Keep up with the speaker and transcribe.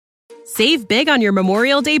Save big on your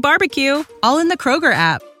Memorial Day barbecue, all in the Kroger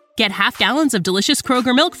app. Get half gallons of delicious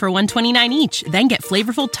Kroger milk for $1.29 each. Then get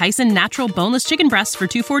flavorful Tyson natural boneless chicken breasts for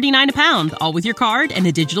 $2.49 a pound, all with your card and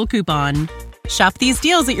a digital coupon. Shop these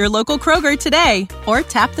deals at your local Kroger today, or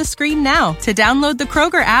tap the screen now to download the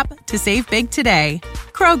Kroger app to save big today.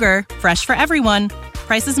 Kroger, fresh for everyone.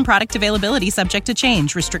 Prices and product availability subject to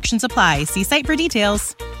change. Restrictions apply. See site for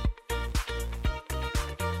details.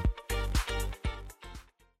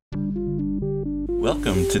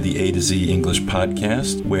 Welcome to the A to Z English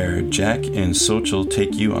podcast, where Jack and Sochil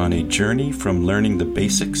take you on a journey from learning the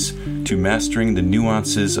basics to mastering the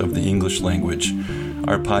nuances of the English language.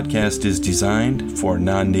 Our podcast is designed for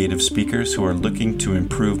non-native speakers who are looking to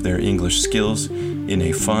improve their English skills in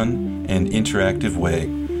a fun and interactive way.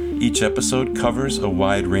 Each episode covers a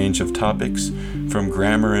wide range of topics, from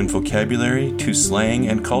grammar and vocabulary to slang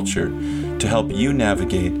and culture, to help you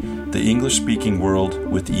navigate the English-speaking world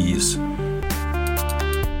with ease.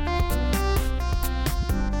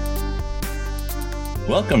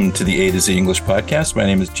 Welcome to the A to Z English podcast. My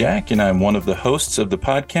name is Jack, and I'm one of the hosts of the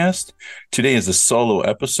podcast. Today is a solo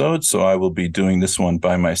episode, so I will be doing this one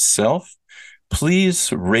by myself.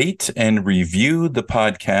 Please rate and review the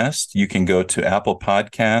podcast. You can go to Apple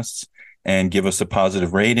Podcasts and give us a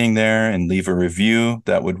positive rating there and leave a review.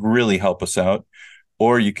 That would really help us out.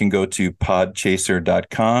 Or you can go to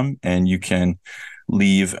podchaser.com and you can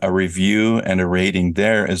leave a review and a rating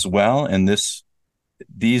there as well. And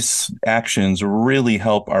these actions really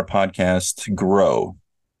help our podcast grow.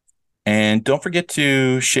 And don't forget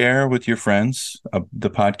to share with your friends the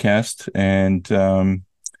podcast and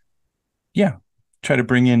try to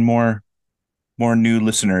bring in more new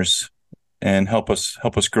listeners and help us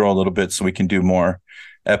grow a little bit so we can do more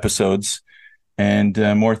episodes and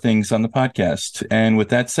more things on the podcast. And with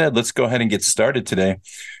that said, let's go ahead and get started today.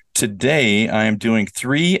 Today, I am doing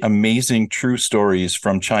 3 amazing true stories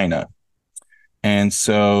from China. And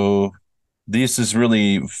so this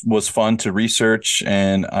was fun to research,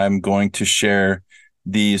 and I'm going to share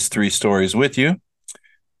these 3 stories with you.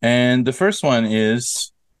 And the first one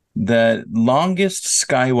is that longest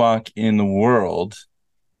skywalk in the world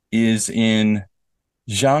is the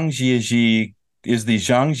Zhangjiajie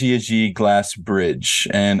Glass Bridge.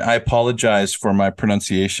 And I apologize for my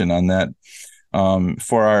pronunciation on that.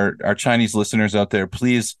 For our Chinese listeners out there,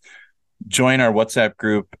 please join our WhatsApp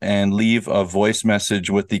group and leave a voice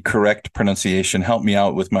message with the correct pronunciation. Help me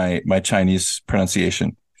out with my Chinese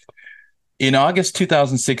pronunciation. In August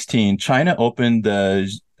 2016, China opened the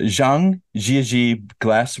Zhangjiajie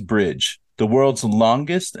Glass Bridge, the world's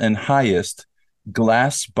longest and highest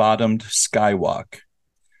glass-bottomed skywalk.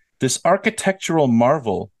 This architectural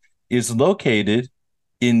marvel is located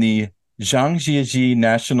in the Zhangjiajie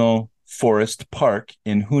National Forest Park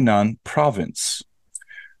in Hunan Province.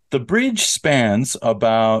 The bridge spans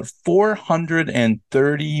about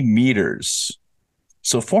 430 meters.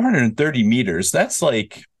 So 430 meters, that's over,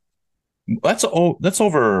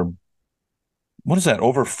 what is that,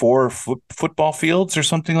 over 4 football fields or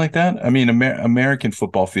something like that? I mean, American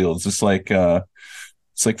football fields, it's like 4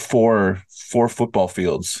 football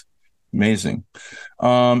fields. Amazing.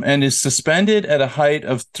 And is suspended at a height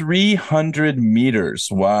of 300 meters.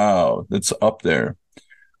 Wow, that's up there.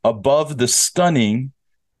 Above the stunning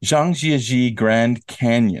Zhangjiajie Grand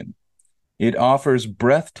Canyon. It offers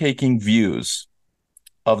breathtaking views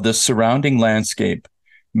of the surrounding landscape,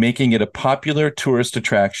 making it a popular tourist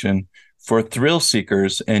attraction for thrill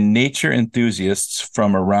seekers and nature enthusiasts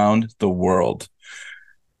from around the world.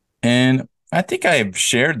 And I think I have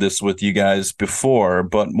shared this with you guys before,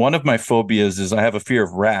 but one of my phobias is I have a fear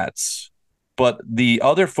of rats. But the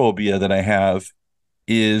other phobia that I have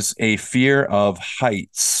is a fear of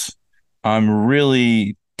heights. I'm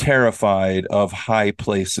really terrified of high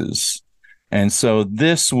places. And so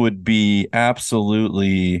this would be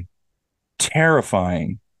absolutely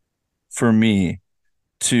terrifying for me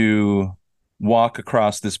to walk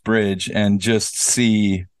across this bridge and just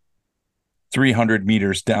see 300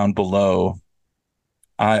 meters down below.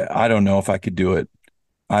 I don't know if I could do it.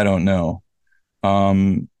 I don't know.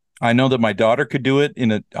 I know that my daughter could do it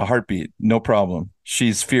in a heartbeat. No problem.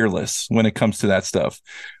 She's fearless when it comes to that stuff.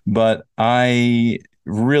 But I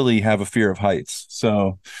really have a fear of heights.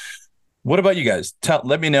 So what about you guys?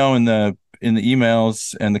 Let me know in the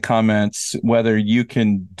emails and the comments whether you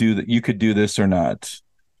can do that. You could do this or not.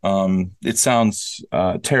 It sounds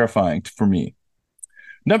terrifying for me.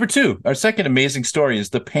 Number 2, our second amazing story is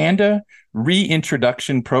the Panda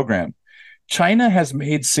Reintroduction Program. China has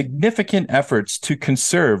made significant efforts to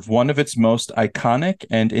conserve one of its most iconic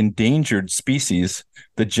and endangered species,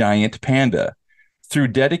 the giant panda. Through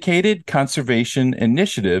dedicated conservation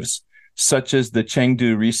initiatives, such as the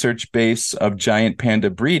Chengdu research base of giant panda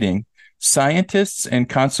breeding, scientists and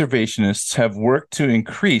conservationists have worked to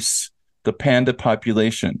increase the panda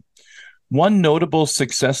population. One notable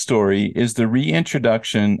success story is the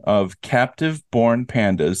reintroduction of captive-born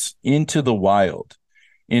pandas into the wild.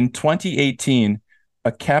 In 2018,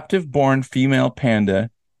 a captive-born female panda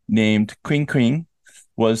named Qing Qing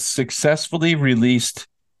was successfully released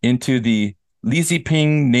into the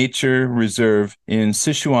Liziping Nature Reserve in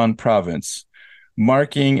Sichuan province,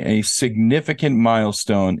 marking a significant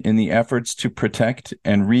milestone in the efforts to protect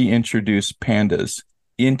and reintroduce pandas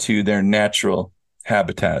into their natural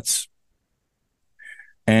habitats.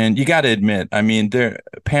 And you got to admit, I mean,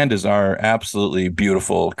 pandas are absolutely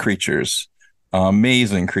beautiful creatures,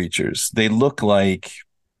 amazing creatures. They look like,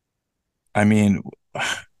 I mean,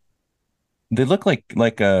 they look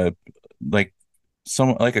like a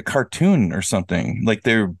cartoon or something. Like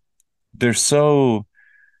they're so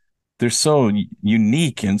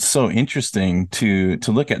unique and so interesting to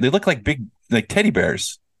look at. They look like big, like teddy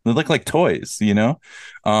bears. They look like toys, you know?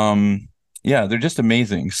 Yeah, they're just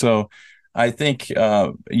amazing. So I think,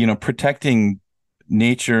 protecting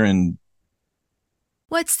nature and.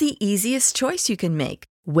 What's the easiest choice you can make?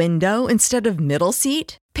 Window instead of middle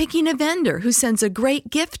seat? Picking a vendor who sends a great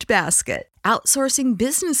gift basket? Outsourcing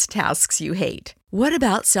business tasks you hate? What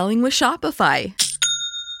about selling with Shopify?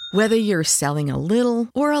 Whether you're selling a little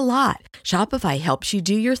or a lot, Shopify helps you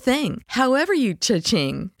do your thing, however you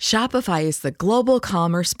cha-ching. Shopify is the global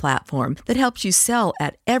commerce platform that helps you sell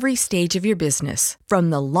at every stage of your business. From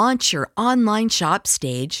the launch your online shop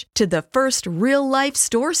stage to the first real-life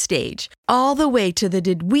store stage, all the way to the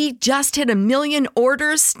did we just hit a million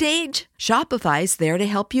orders stage. Shopify's there to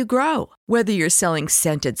help you grow. Whether you're selling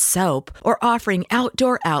scented soap or offering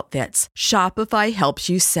outdoor outfits, Shopify helps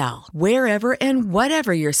you sell. Wherever and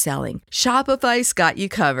whatever you're selling, Shopify's got you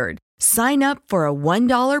covered. Sign up for a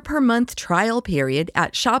 $1 per month trial period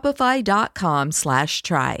at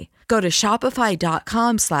shopify.com/try. Go to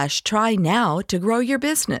shopify.com/try now to grow your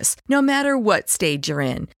business, no matter what stage you're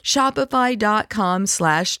in.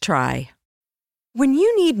 Shopify.com/try. When you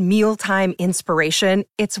need mealtime inspiration,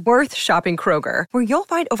 it's worth shopping Kroger, where you'll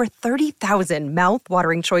find over 30,000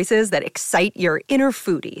 mouth-watering choices that excite your inner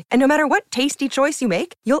foodie. And no matter what tasty choice you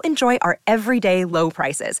make, you'll enjoy our everyday low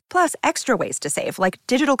prices, plus extra ways to save, like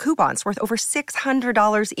digital coupons worth over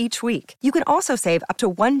 $600 each week. You can also save up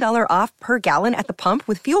to $1 off per gallon at the pump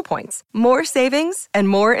with fuel points. More savings and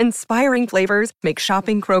more inspiring flavors make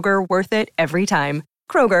shopping Kroger worth it every time.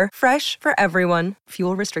 Kroger, fresh for everyone.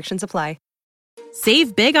 Fuel restrictions apply.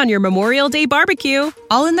 Save big on your Memorial Day barbecue,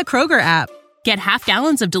 all in the Kroger app. Get half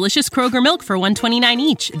gallons of delicious Kroger milk for $1.29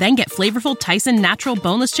 each. Then get flavorful Tyson natural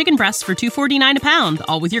boneless chicken breasts for $2.49 a pound,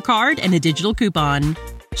 all with your card and a digital coupon.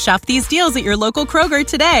 Shop these deals at your local Kroger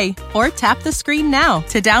today, or tap the screen now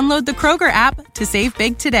to download the Kroger app to save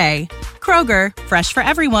big today. Kroger, fresh for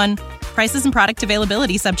everyone. Prices and product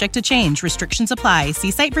availability subject to change. Restrictions apply.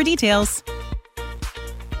 See site for details.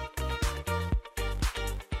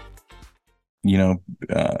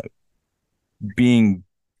 Being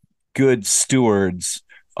good stewards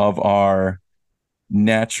of the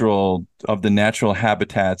natural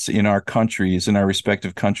habitats in our countries, in our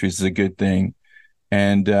respective countries, is a good thing.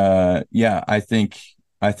 And I think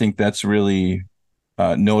that's really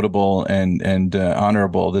notable and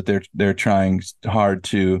honorable that they're trying hard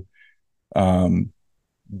to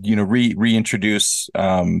reintroduce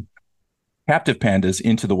captive pandas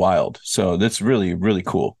into the wild. So that's really, really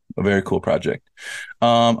cool. A very cool project.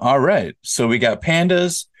 All right. So we got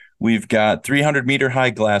pandas. We've got 300-meter high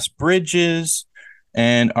glass bridges.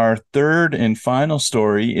 And our third and final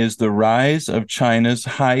story is the rise of China's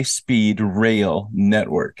high-speed rail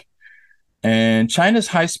network. And China's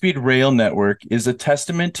high-speed rail network is a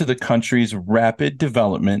testament to the country's rapid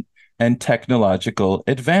development and technological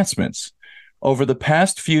advancements. Over the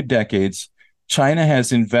past few decades, China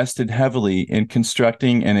has invested heavily in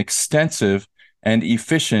constructing an extensive and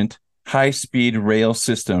efficient high-speed rail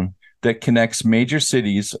system that connects major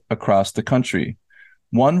cities across the country.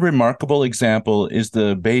 One remarkable example is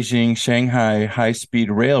the Beijing-Shanghai high-speed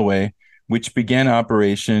railway, which began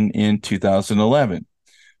operation in 2011.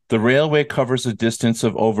 The railway covers a distance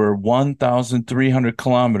of over 1,300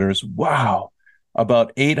 kilometers, wow,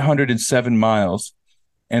 about 807 miles,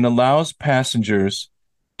 and allows passengers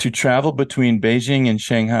to travel between Beijing and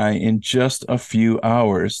Shanghai in just a few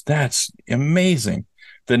hours. That's amazing.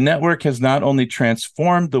 The network has not only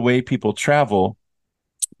transformed the way people travel,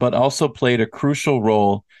 but also played a crucial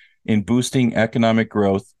role in boosting economic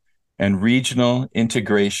growth and regional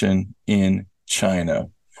integration in China.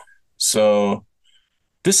 So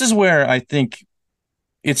this is where I think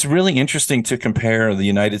it's really interesting to compare the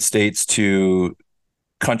United States to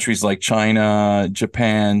countries like China,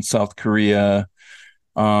 Japan, South Korea.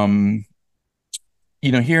 Here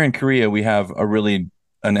in Korea, we have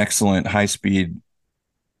an excellent high-speed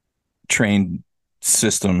train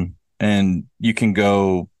system, and you can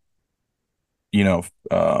go,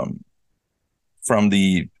 from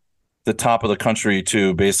the top of the country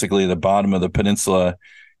to basically the bottom of the peninsula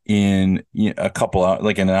in a couple hours,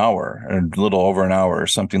 like an hour or a little over an hour or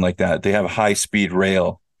something like that. They have high-speed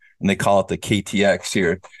rail, and they call it the KTX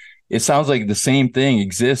here. It sounds like the same thing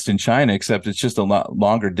exists in China, except it's just a lot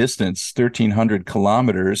longer distance, 1,300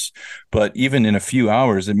 kilometers. But even in a few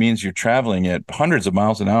hours, it means you're traveling at hundreds of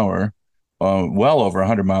miles an hour, well over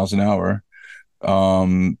 100 miles an hour.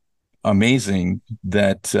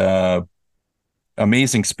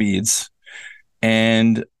 Amazing speeds.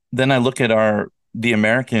 And then I look at the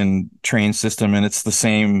American train system, and it's the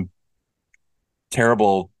same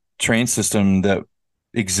terrible train system that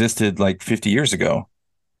existed like 50 years ago.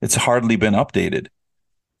 It's hardly been updated.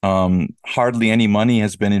 Hardly any money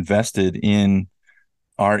has been invested in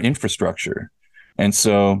our infrastructure. And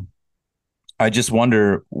so I just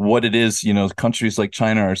wonder what it is, countries like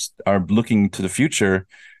China are looking to the future,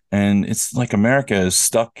 and it's like America is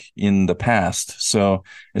stuck in the past. So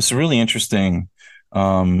it's really interesting.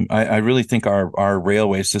 I really think our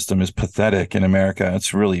railway system is pathetic in America.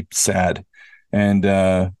 It's really sad. And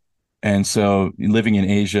so living in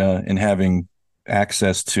Asia and having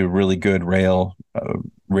access to really good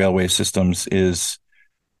railway systems is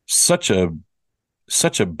such a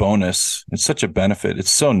bonus. It's such a benefit.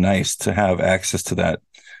 It's so nice to have access to that.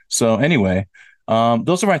 So anyway,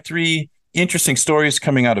 those are my 3 interesting stories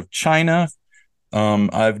coming out of China.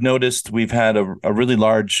 I've noticed we've had a really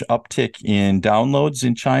large uptick in downloads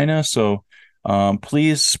in China. So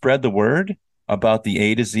please spread the word about the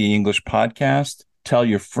A to Z English podcast. Tell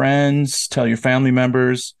your friends, tell your family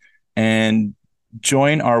members, and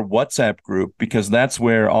join our WhatsApp group, because that's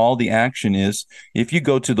where all the action is. If you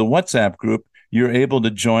go to the WhatsApp group, you're able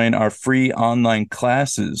to join our free online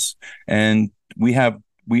classes. And we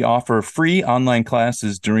offer free online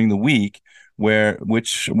classes during the week,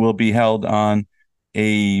 which will be held on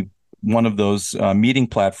one of those meeting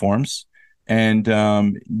platforms. And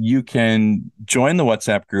you can join the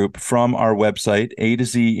WhatsApp group from our website,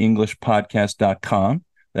 A2ZEnglishPodcast.com.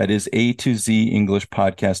 That is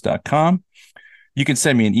A2ZEnglishPodcast.com. You can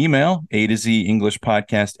send me an email,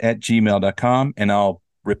 A2ZEnglishPodcast@gmail.com, and I'll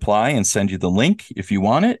reply and send you the link if you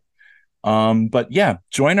want it. But yeah,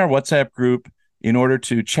 join our WhatsApp group in order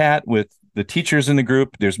to chat with the teachers in the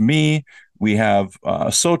group. There's me. We have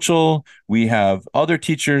Social. We have other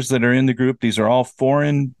teachers that are in the group. These are all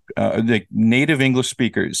foreign, the native English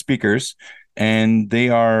speakers, and they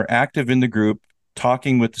are active in the group,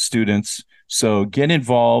 talking with the students. So get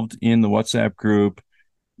involved in the WhatsApp group.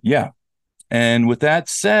 Yeah. And with that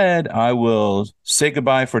said, I will say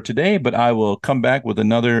goodbye for today, but I will come back with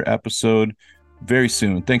another episode very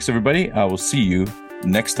soon. Thanks, everybody. I will see you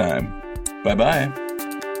next time. Bye-bye.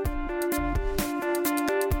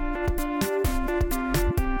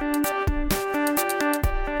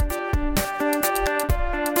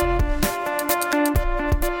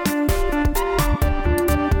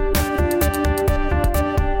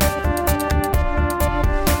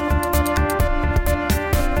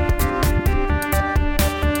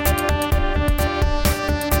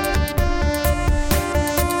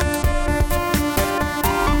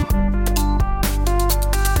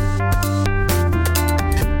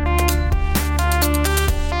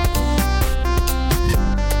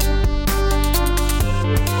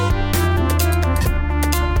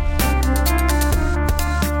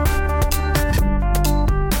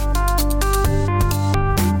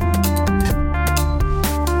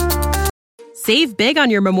 Save big on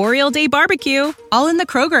your Memorial Day barbecue, all in the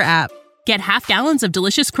Kroger app. Get half gallons of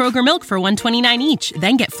delicious Kroger milk for $1.29 each.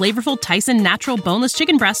 Then get flavorful Tyson natural boneless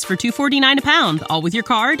chicken breasts for $2.49 a pound, all with your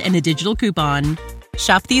card and a digital coupon.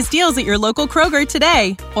 Shop these deals at your local Kroger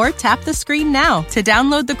today, or tap the screen now to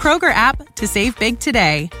download the Kroger app to save big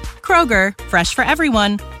today. Kroger, fresh for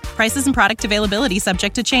everyone. Prices and product availability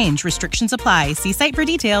subject to change. Restrictions apply. See site for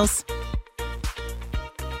details.